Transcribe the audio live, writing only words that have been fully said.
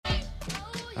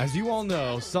As you all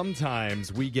know,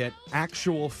 sometimes we get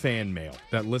actual fan mail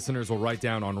that listeners will write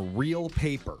down on real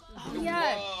paper. Oh, yeah.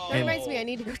 That And- reminds me, I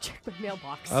need to go check my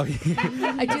mailbox. Oh,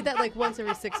 yeah. I do that like once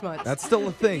every 6 months. That's still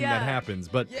a thing Yeah. that happens,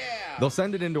 but they'll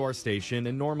send it into our station,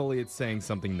 and normally it's saying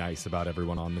something nice about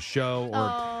everyone on the show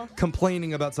or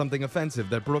complaining about something offensive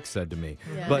that Brooke said to me.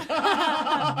 Yeah.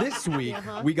 But this week,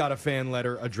 we got a fan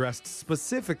letter addressed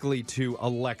specifically to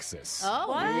Alexis.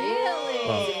 Oh,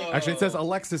 really? Actually, it says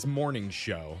Alexis Morning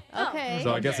Show. Okay.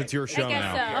 So I guess it's your show guess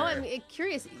now. so. Oh, I'm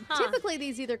curious. Typically,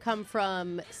 these either come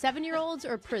from 7-year-olds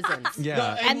or prisons.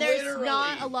 Yeah. And there's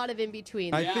not a lot of in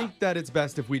between. I think that it's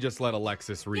best if we just let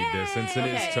Alexis read this since it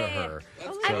is to her.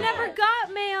 I've never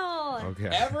got mail. Okay.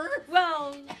 Ever?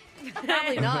 Well,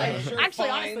 Probably not. actually,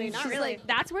 honestly, not She's really. like,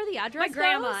 that's where the address My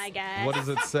grandma, goes? I guess. What does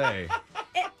it say?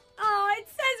 It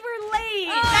says we're late.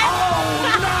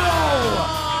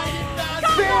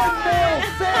 Fan mail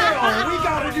fail! We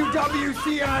gotta do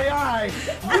WCII!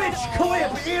 Which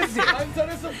clip is it? I'm so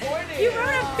disappointed. You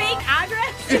wrote a fake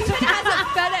address? It has a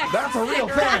FedEx. That's a real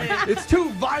fan. It's 2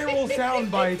 viral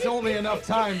sound bites, only enough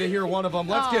time to hear one of them.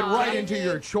 Let's get right into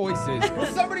your choices. Will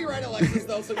somebody write Alexis,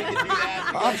 though, so we can do that?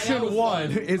 Because that Option was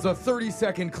 1 fun. is a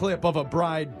 30-second clip of a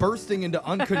bride bursting into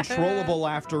uncontrollable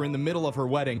laughter in the middle of her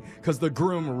wedding because the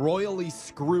groom royally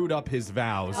screwed up his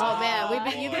vows. Oh,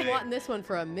 man. You've been wanting this one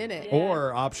for a minute.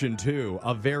 Or option 2,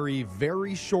 a very,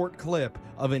 very short clip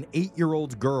of an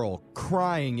 8-year-old girl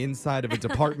crying inside of a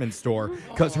department store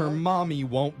because her mommy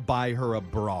won't buy her a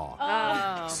bra.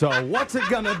 Oh. So what's it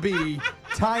gonna be?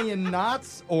 Tying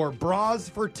knots or bras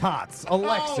for tots?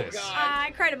 Alexis. Oh, God.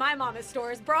 I cry to my mama's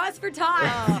stores. Bras for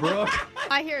tots. Brooke.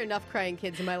 I hear enough crying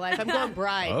kids in my life. I'm going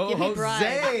bride. Oh, Give me bride.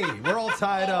 Jose. We're all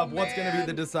tied Oh, up. What's gonna be man.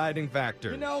 the deciding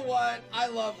factor? You know what? I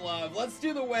love love. Let's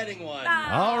do the wedding one.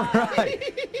 All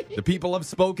right. The people have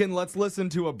spoken. Let's listen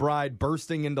to a bride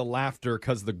bursting into laughter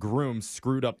because the groom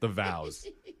screwed up the vows.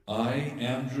 I,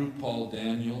 Andrew Paul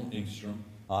Daniel Ingstrom,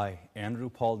 I, Andrew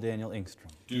Paul Daniel Ingstrom,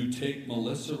 do take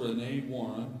Melissa Renee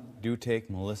Warren do take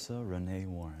Melissa Renee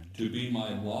Warren to be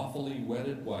my lawfully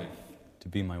wedded wife, to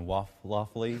be my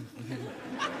lawfully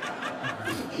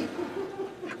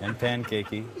and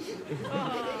pancakey.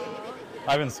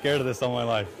 I've been scared of this all my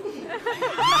life.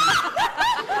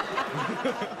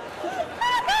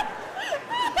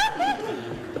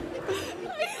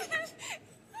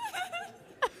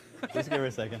 Just give her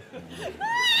a second.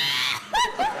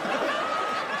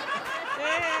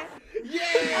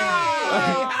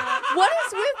 What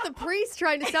is with the priest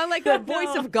trying to sound like the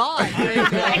voice of God?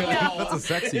 That's a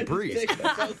sexy priest. Take it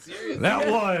so serious. That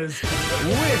was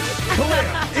Which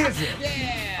Clip Is It?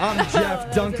 I'm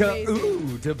Jeff Dunca.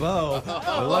 Ooh,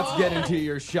 DeBow. Let's get into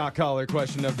your shot caller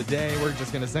question of the day. We're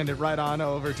just going to send it right on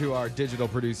over to our digital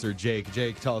producer, Jake.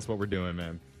 Jake, tell us what we're doing,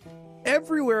 man.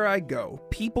 Everywhere I go,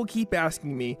 people keep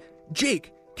asking me,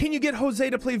 Jake, can you get Jose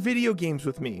to play video games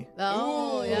with me?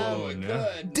 Oh, yeah. Oh,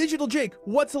 good. Digital Jake,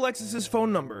 what's Alexis's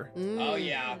phone number? Oh,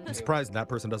 yeah. I'm surprised that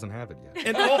person doesn't have it yet.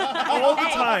 And all the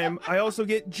time, I also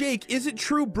get, Jake, is it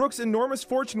true Brooke's enormous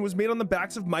fortune was made on the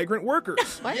backs of migrant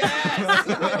workers? Yes,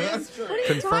 it is true.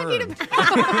 Confirmed.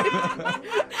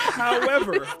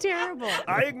 However, Terrible.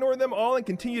 I ignore them all and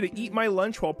continue to eat my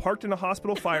lunch while parked in a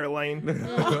hospital fire lane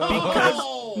because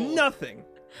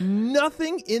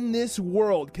nothing in this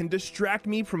world can distract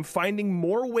me from finding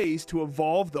more ways to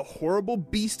evolve the horrible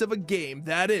beast of a game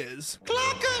that is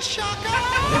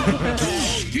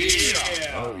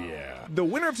Oh, yeah. The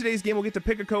winner of today's game will get to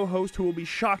pick a co-host who will be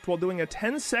shocked while doing a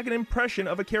 10-second impression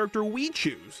of a character we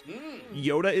choose.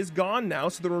 Yoda is gone now,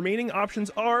 so the remaining options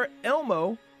are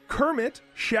Elmo, Kermit,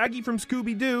 Shaggy from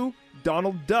Scooby-Doo,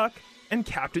 Donald Duck, and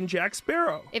Captain Jack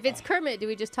Sparrow. If it's Kermit, do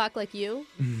we just talk like you?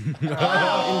 Interesting. We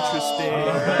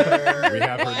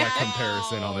have heard that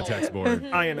comparison on the text board.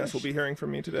 INS will be hearing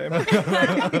from me today.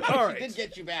 All right. Did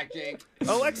get you back, Jake.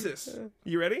 Alexis,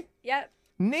 you ready? Yep.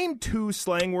 Name 2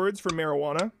 slang words for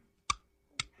marijuana.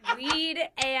 Weed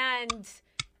and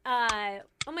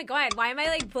oh my god, why am I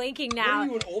like blanking What now? are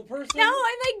you, an old person? No,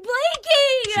 I'm like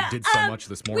blanking. She did so much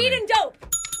this morning. Weed and dope.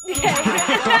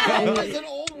 That's an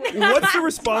old one. What's the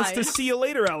response to see you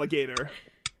later, alligator?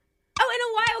 Oh, in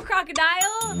a while,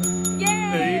 crocodile. Yay!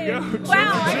 There you go.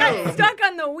 Wow, I got stuck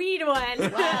on the weed one.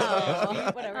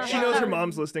 Whatever. She knows her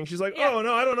mom's listening. She's like, oh,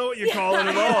 no, I don't know what you call it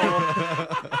at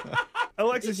all.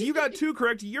 Alexis, you got 2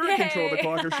 correct. You're in control of the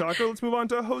clock or shocker. Let's move on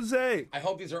to Jose. I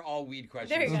hope these are all weed questions.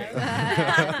 There you Jake.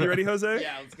 go. You ready, Jose?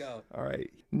 Yeah, let's go. All right.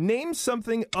 Name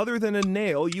something other than a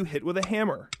nail you hit with a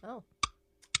hammer. Oh.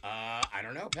 I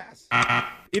don't know. Pass.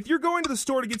 If you're going to the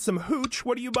store to get some hooch,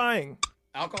 what are you buying?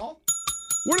 Alcohol?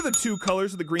 What are the 2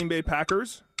 colors of the Green Bay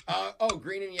Packers?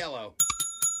 Green and yellow.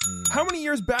 How many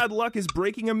years bad luck is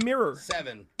breaking a mirror?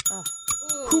 7.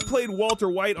 Who played Walter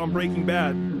White on Breaking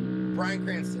Bad? Bryan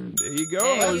Cranston. There you go,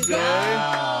 There you Jose.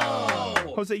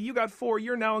 go. Jose, you got 4.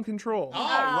 You're now in control. All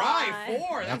right,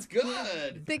 4. That's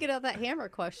good. Thinking of that hammer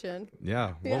question.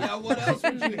 Yeah. Now, what else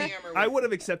would you hammer with? I would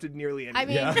have accepted nearly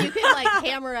anything. I mean, you could like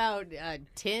hammer out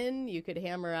tin. You could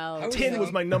hammer out. Tin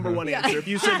was my number one answer. If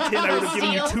you said tin, I would have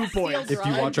given you 2 points. If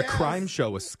you watch a crime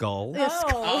show, a skull.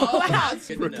 Oh, that's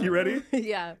good to Brooke, know. you ready?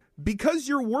 Yeah. Because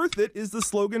you're worth it is the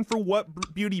slogan for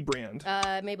what beauty brand?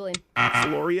 Maybelline. It's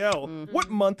L'Oreal. What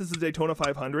month is the Daytona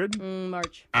 500?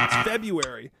 March. It's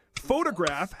February.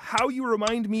 Photograph How You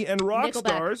Remind Me and Rock Nickelback.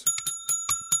 Stars.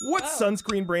 What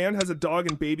sunscreen brand has a dog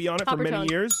and baby on it for many Coppertone.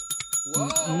 years?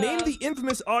 Whoa. Name the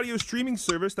infamous audio streaming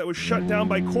service that was shut down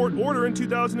by court order in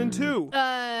 2002.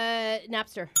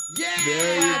 Napster. Yeah.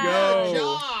 There you go. Good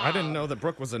job. I didn't know that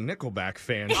Brooke was a Nickelback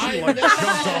fan. She I like know.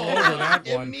 jumped all over that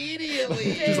one.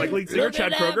 Immediately. She's like lead singer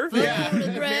Chad Kroger.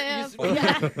 Photograph.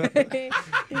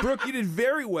 Brooke, you did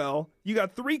very well. You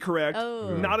got 3 correct.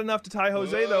 Oh. Not enough to tie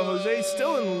Jose, though. Jose's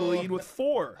still in the lead with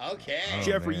 4. Okay.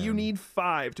 Jeffrey, man. you need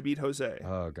 5 to beat Jose.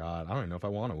 Oh, God. I don't even know if I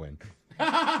want to win. All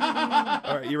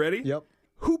right, you ready? Yep.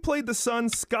 Who played the son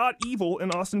Scott Evil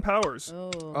in Austin Powers?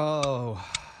 Oh.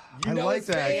 I know like his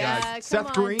that face. guy. Yeah, Seth come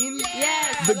on. Green?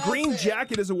 Yes. The green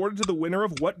jacket is awarded to the winner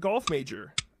of what golf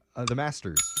major? The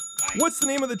Masters. What's the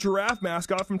name of the giraffe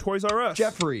mascot from Toys R Us?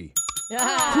 Jeffrey.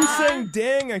 Who sang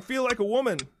Dang, I Feel Like a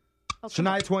Woman?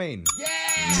 Shania Twain. Yeah.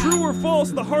 True or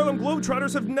false, the Harlem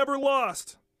Globetrotters have never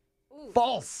lost?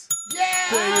 False. Yeah.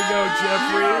 There you go,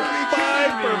 Jeffrey.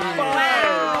 5 for 5.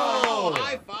 Oh,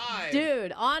 high 5.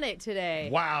 Dude, on it today.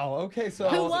 Wow. Okay, so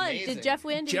Who was won? amazing. Did Jeff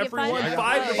win? Did Jeffrey he won get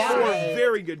 5 to 4.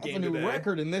 Very good that's a game new today.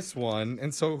 record in this one.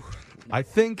 And so I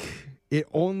think it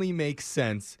only makes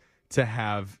sense to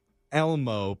have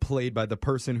Elmo played by the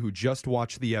person who just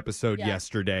watched the episode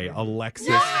yesterday, Alexis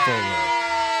Fuller.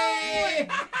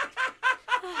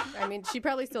 I mean, she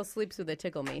probably still sleeps with a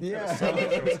tickle me. Yeah.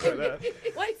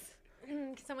 What's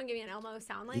can someone give me an Elmo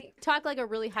sound like? Talk like a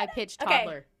really high pitched Okay.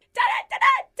 toddler.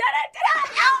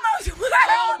 Da-da-da-da-da-da-da! Elmo's world!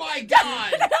 Oh my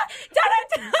God.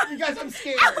 Da-da-da-da! You guys, I'm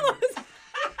scared. Elmo's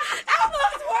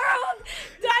world!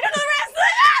 I don't know the rest of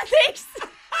the thanks!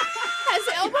 Has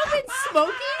Elmo been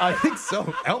smoking? I think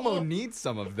so. Elmo needs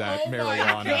some of that Oh my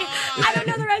marijuana. God. I don't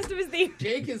know the rest of his theme.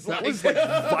 Jake is That like, was like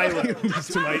violent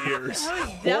to my ears.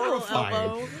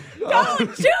 Horrifying. Don't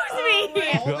choose me!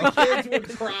 all the kids would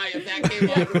cry if that came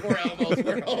on before Elmo's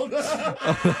World.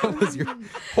 That was your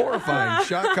horrifying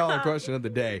shot collar question of the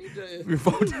day. Your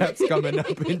phone tap's coming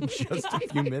up in just a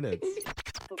few minutes.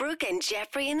 Brooke and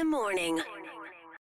Jeffrey in the morning.